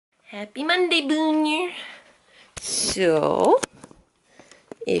Happy Monday, Booner. So,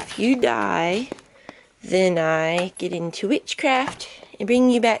 if you die, then I get into witchcraft and bring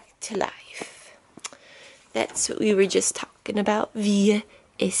you back to life. That's what we were just talking about via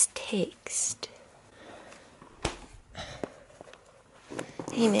text.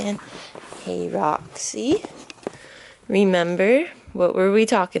 Hey, man. Hey, Roxy. Remember, what were we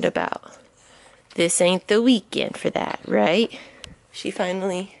talking about? This ain't the weekend for that, right?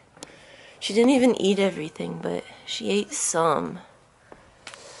 She didn't even eat everything, but she ate some.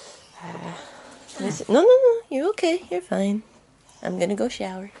 No, you're okay, you're fine. I'm gonna go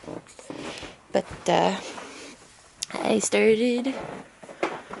shower. But, I started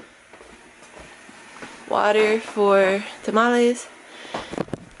water for tamales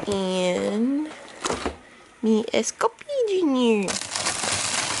and mi Escopy Junior.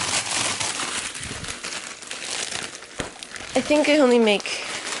 I think I only make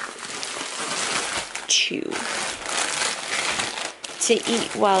 2 to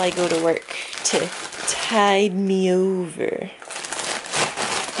eat while I go to work to tide me over.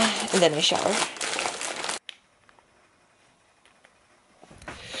 And then I shower.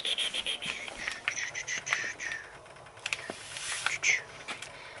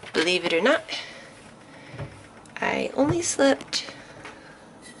 Believe it or not, I only slept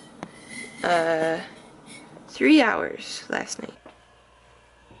 3 hours last night.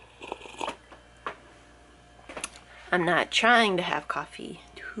 I'm not trying to have coffee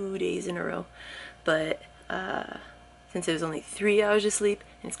 2 days in a row, but since it was only 3 hours of sleep,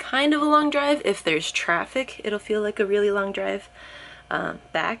 and it's kind of a long drive, if there's traffic, it'll feel like a really long drive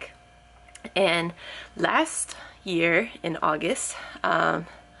back. And last year in August,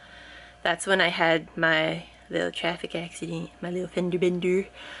 that's when I had my little traffic accident, my little fender bender,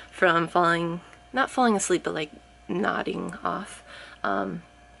 from not falling asleep, but like nodding off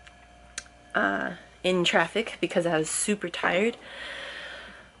in traffic because I was super tired.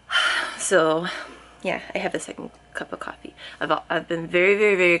 So yeah, I have a second cup of coffee. I've been very,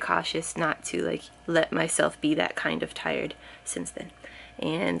 very, very cautious not to like let myself be that kind of tired since then.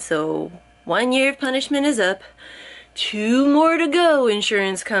 And so 1 year of punishment is up. 2 more to go,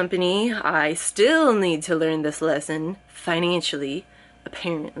 insurance company. I still need to learn this lesson financially,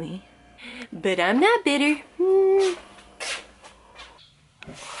 apparently. But I'm not bitter.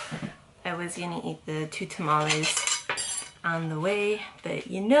 I was gonna eat the 2 tamales on the way, but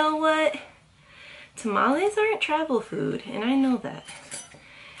you know what? Tamales aren't travel food, and I know that.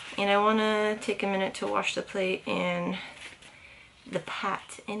 And I wanna take a minute to wash the plate and the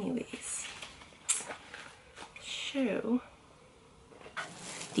pot anyways. So,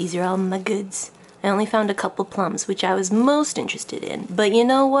 these are all my goods. I only found a couple plums, which I was most interested in. But you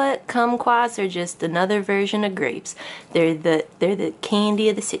know what? Kumquats are just another version of grapes. They're the candy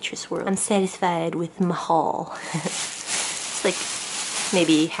of the citrus world. I'm satisfied with my haul. It's like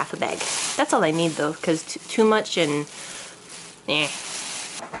maybe half a bag. That's all I need though, because too much and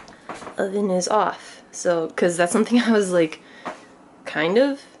oven is off. So, because that's something I was like kind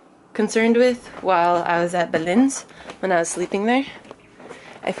of concerned with while I was at Belin's when I was sleeping there.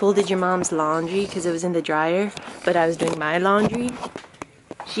 I folded your mom's laundry because it was in the dryer, but I was doing my laundry.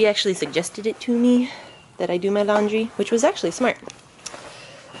 She actually suggested it to me that I do my laundry, which was actually smart.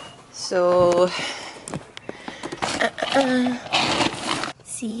 So,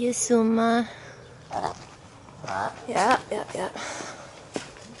 see you, Suma. Yeah.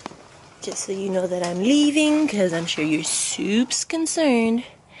 Just so you know that I'm leaving, because I'm sure you're soups concerned.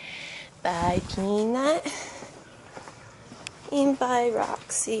 Bye, Peanut. And bye,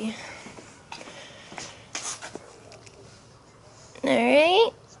 Roxy.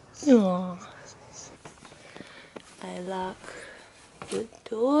 Alright? Aww. I lock the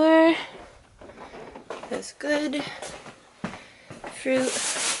door. That's good. Fruit.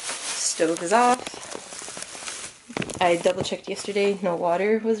 Stove is off. I double checked yesterday, no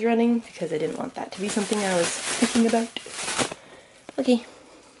water was running because I didn't want that to be something I was thinking about. Okay.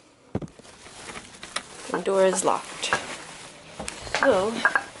 The door is locked. So,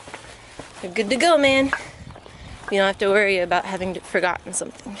 you're good to go, man. You don't have to worry about having forgotten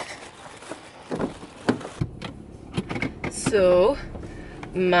something. So,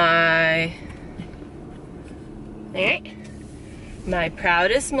 my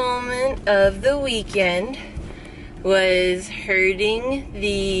proudest moment of the weekend was herding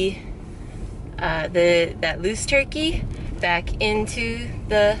that loose turkey back into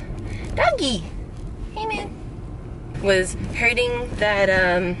the doggy. Hey, man. Was herding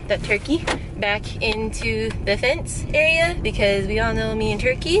that turkey back into the fence area because we all know me and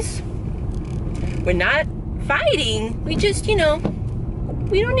turkeys, we're not fighting. We just, you know,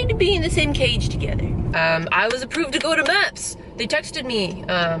 we don't need to be in the same cage together. I was approved to go to MEPS. They texted me.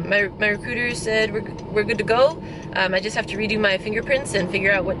 My recruiter said we're good to go. I just have to redo my fingerprints and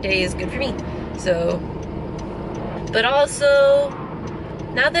figure out what day is good for me. So, but also,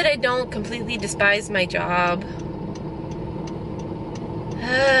 now that I don't completely despise my job,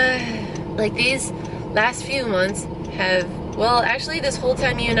 like these last few months have, well, actually this whole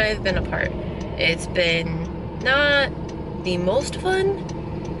time you and I have been apart, it's been not the most fun.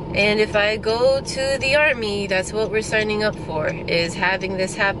 And if I go to the army, that's what we're signing up for, is having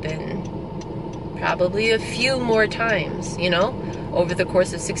this happen probably a few more times, you know, over the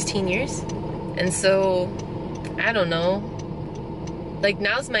course of 16 years. And so, I don't know, like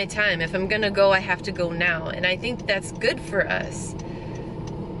now's my time. If I'm gonna go, I have to go now. And I think that's good for us.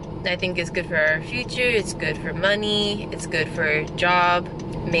 I think it's good for our future, it's good for money, it's good for a job.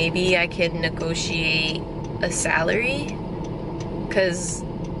 Maybe I can negotiate a salary, because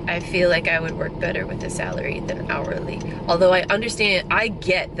I feel like I would work better with a salary than hourly. Although I understand, I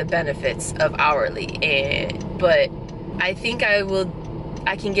get the benefits of hourly, but I think I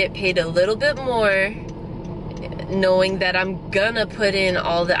can get paid a little bit more knowing that I'm gonna put in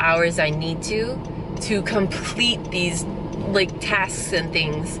all the hours I need to complete these like tasks and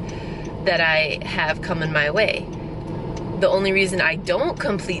things that I have coming my way. The only reason I don't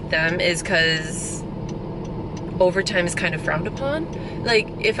complete them is because overtime is kind of frowned upon. Like,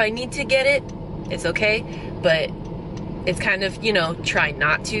 if I need to get it, it's okay, but it's kind of, you know, try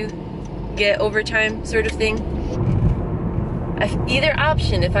not to get overtime sort of thing. Either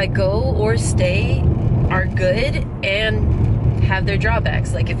option, if I go or stay, are good and have their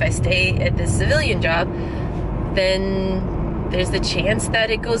drawbacks. Like, if I stay at this civilian job, then there's the chance that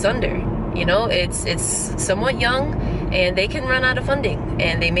it goes under. You know, it's somewhat young, and they can run out of funding,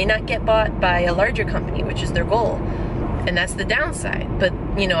 and they may not get bought by a larger company, which is their goal. And that's the downside. But,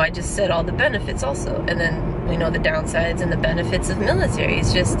 you know, I just said all the benefits also. And then we know the downsides and the benefits of military.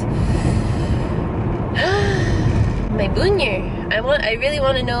 It's just my bunya. I really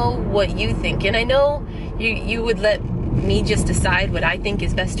want to know what you think. And I know you would let me just decide what I think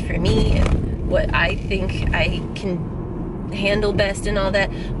is best for me and what I think I can handle best and all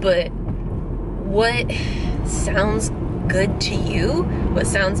that. But what sounds good to you? What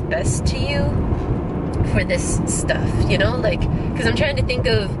sounds best to you for this stuff, you know? Like, because I'm trying to think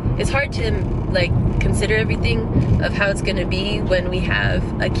of, it's hard to like consider everything of how it's gonna be when we have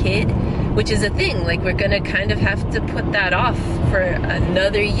a kid, which is a thing. Like, we're gonna kind of have to put that off for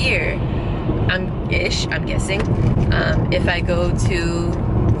another year, I'm guessing, if I go to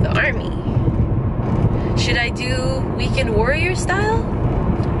the army. Should I do weekend warrior style?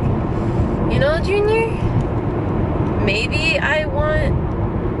 You know, Junior? Maybe I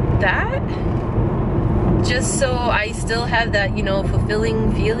want that, just so I still have that, you know,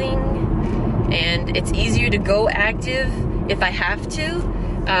 fulfilling feeling, and it's easier to go active if I have to,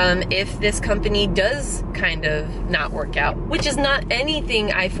 if this company does kind of not work out, which is not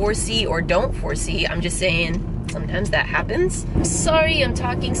anything I foresee or don't foresee. I'm just saying sometimes that happens. I'm sorry I'm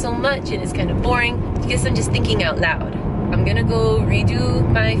talking so much and it's kind of boring. I guess I'm just thinking out loud. I'm gonna go redo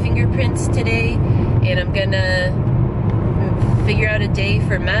my fingerprints today, and I'm gonna figure out a day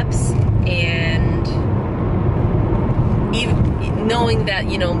for MEPS, and even knowing that,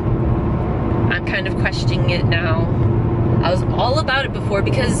 you know, I'm kind of questioning it now. I was all about it before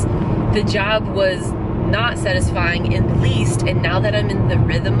because the job was not satisfying in the least, and now that I'm in the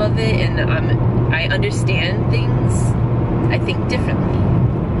rhythm of it and I understand things, I think differently.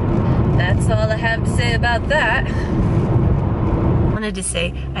 That's all I have to say about that. I wanted to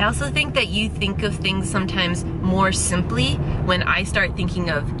say, I also think that you think of things sometimes more simply when I start thinking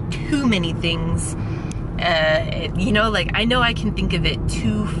of too many things. You know, like, I know I can think of it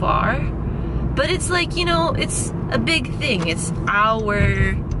too far, but it's like, you know, it's a big thing. It's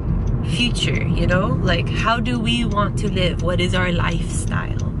our future, you know? Like, how do we want to live? What is our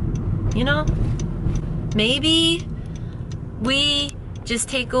lifestyle? You know? Maybe we just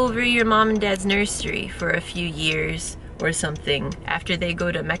take over your mom and dad's nursery for a few years or something after they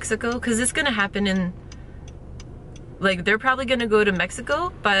go to Mexico, because it's gonna happen in, like, they're probably gonna go to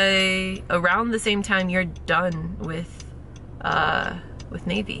Mexico by around the same time you're done with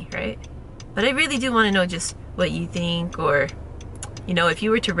Navy, right? But I really do want to know just what you think, or, you know, if you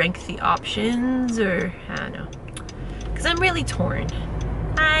were to rank the options, or I don't know, because I'm really torn.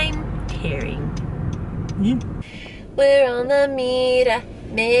 I'm tearing. We're on the Mira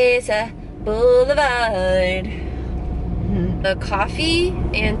Mesa Boulevard. The coffee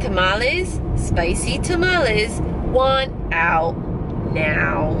and tamales, spicy tamales, 1 out.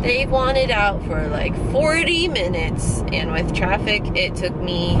 now. They've wanted out for like 40 minutes, and with traffic, it took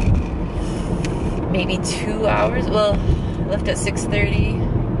me maybe 2 hours. Well, I left at 6:30.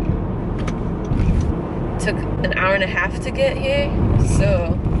 Took an hour and a half to get here,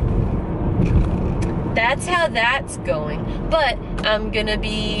 so that's how that's going. But I'm gonna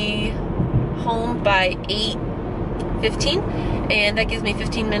be home by 8:15, and that gives me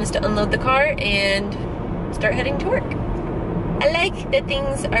 15 minutes to unload the car and start heading to work. I like that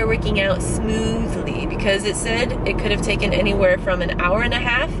things are working out smoothly, because it said it could have taken anywhere from an hour and a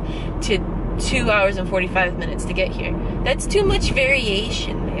half to 2 hours and 45 minutes to get here. That's too much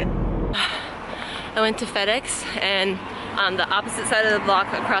variation, man. I went to FedEx, and on the opposite side of the block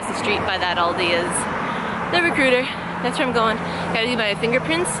across the street by that Aldi is the Recruiter. That's where I'm going. Gotta do my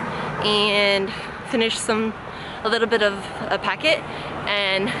fingerprints and finish a little bit of a packet,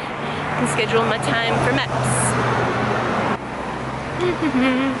 and can schedule my time for MEPS.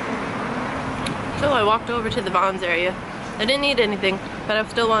 So I walked over to the Vons area. I didn't need anything, but I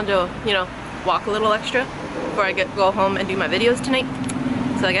still wanted to, you know, walk a little extra before I go home and do my videos tonight.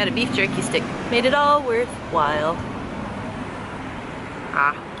 So I got a beef jerky stick. Made it all worthwhile.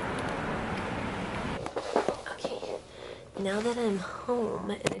 Okay, now that I'm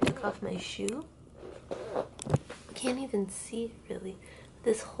home and I took off my shoe, I can't even see it really.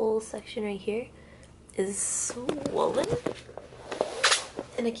 This whole section right here is swollen,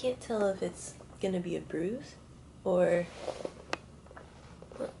 and I can't tell if it's gonna be a bruise or,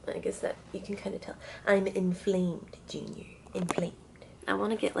 well, I guess that you can kind of tell. I'm inflamed, Junior. Inflamed. I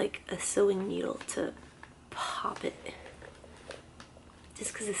want to get like a sewing needle to pop it,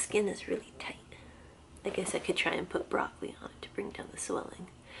 just because the skin is really tight. I guess I could try and put broccoli on it to bring down the swelling,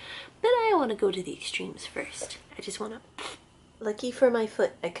 but I want to go to the extremes first. I just want to. Lucky for my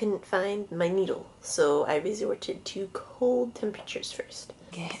foot, I couldn't find my needle, so I resorted to cold temperatures first.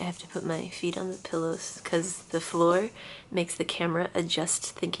 Okay, I have to put my feet on the pillows because the floor makes the camera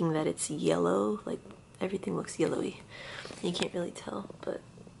adjust, thinking that it's yellow, like everything looks yellowy. You can't really tell, but...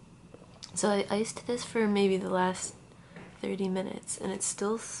 So I iced this for maybe the last 30 minutes, and it's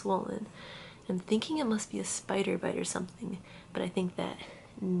still swollen. I'm thinking it must be a spider bite or something, but I think that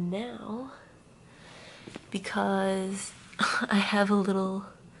now, because I have a little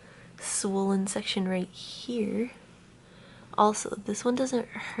swollen section right here. Also, this one doesn't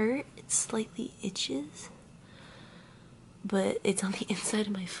hurt, it slightly itches, but it's on the inside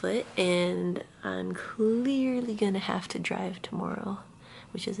of my foot, and I'm clearly gonna have to drive tomorrow,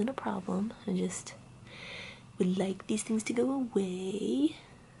 which isn't a problem. I just would like these things to go away.